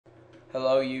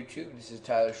Hello YouTube, this is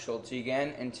Tyler Schulte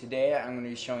again, and today I'm going to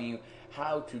be showing you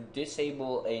how to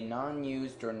disable a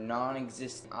non-used or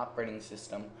non-existent operating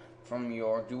system from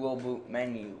your dual boot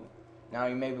menu. Now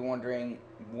you may be wondering,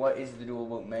 what is the dual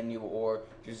boot menu, or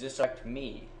does this affect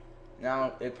me?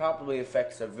 Now it probably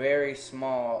affects a very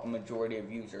small majority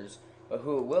of users, but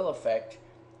who it will affect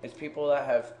is people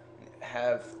that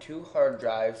have two hard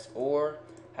drives or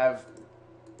have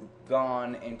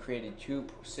gone and created two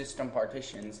system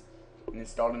partitions and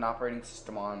installed an operating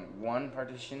system on one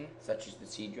partition, such as the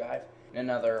C drive, and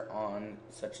another on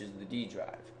such as the D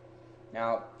drive.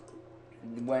 Now,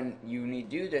 when you need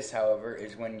to do this, however,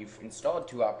 is when you've installed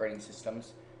two operating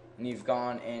systems and you've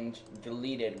gone and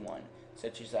deleted one,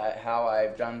 such as how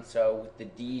I've done so with the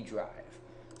D drive.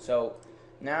 So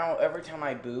now every time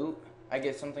I boot, I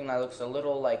get something that looks a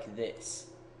little like this.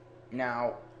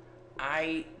 Now,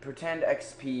 I pretend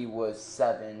XP was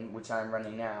 7, which I'm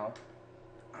running now.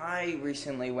 I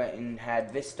recently went and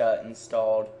had Vista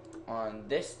installed on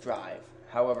this drive.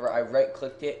 However, I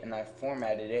right-clicked it and I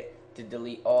formatted it to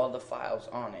delete all the files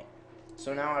on it.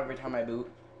 So now every time I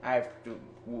boot, I have to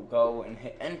go and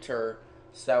hit enter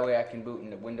so that way I can boot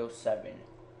into Windows 7.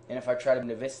 And if I try to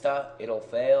boot into Vista, it'll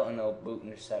fail and it'll boot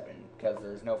into 7 because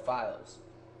there's no files.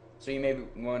 So you may be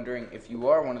wondering, if you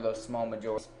are one of those small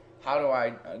majorities, how do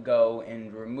I go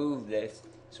and remove this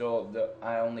so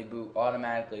I only boot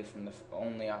automatically from the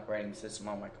only operating system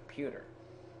on my computer?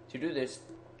 To do this,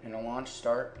 I'm going to launch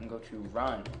start and go to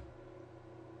run.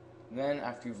 Then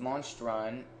after you've launched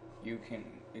run, you can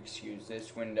excuse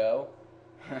this window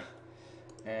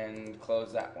and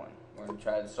close that one. We're going to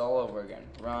try this all over again.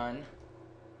 Run,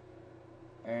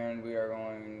 and we are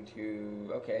going to,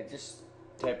 just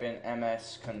type in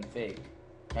msconfig.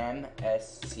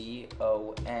 MSCONFIG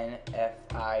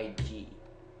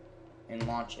and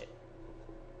launch it.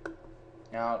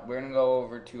 Now we're going to go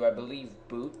over to, I believe,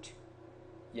 boot.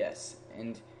 Yes,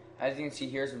 and as you can see,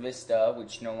 here's Vista,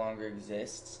 which no longer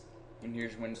exists, and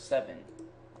here's Windows 7.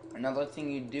 Another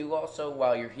thing you do also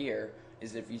while you're here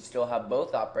is, if you still have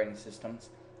both operating systems,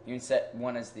 you can set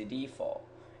one as the default,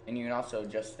 and you can also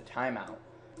adjust the timeout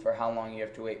for how long you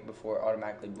have to wait before it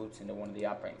automatically boots into one of the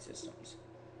operating systems.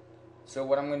 So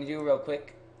what I'm going to do real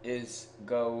quick is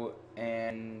go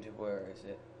and,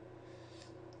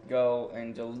 go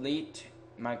and delete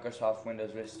Microsoft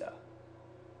Windows Vista.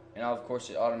 And of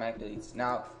course it automatically deletes.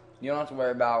 Now, you don't have to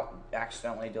worry about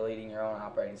accidentally deleting your own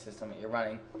operating system that you're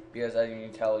running, because as you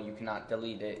can tell, you cannot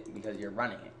delete it because you're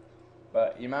running it.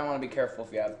 But you might want to be careful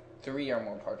if you have 3 or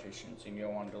more partitions and you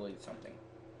don't want to delete something.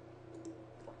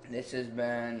 This has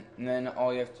been, and then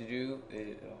all you have to do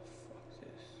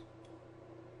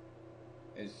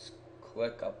is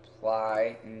click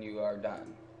apply and you are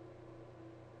done.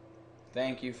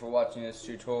 Thank you for watching this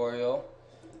tutorial.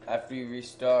 After you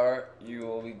restart, you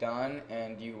will be done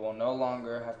and you will no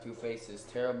longer have to face this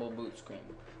terrible boot screen.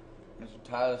 This is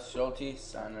Tyler Schulte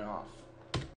signing off.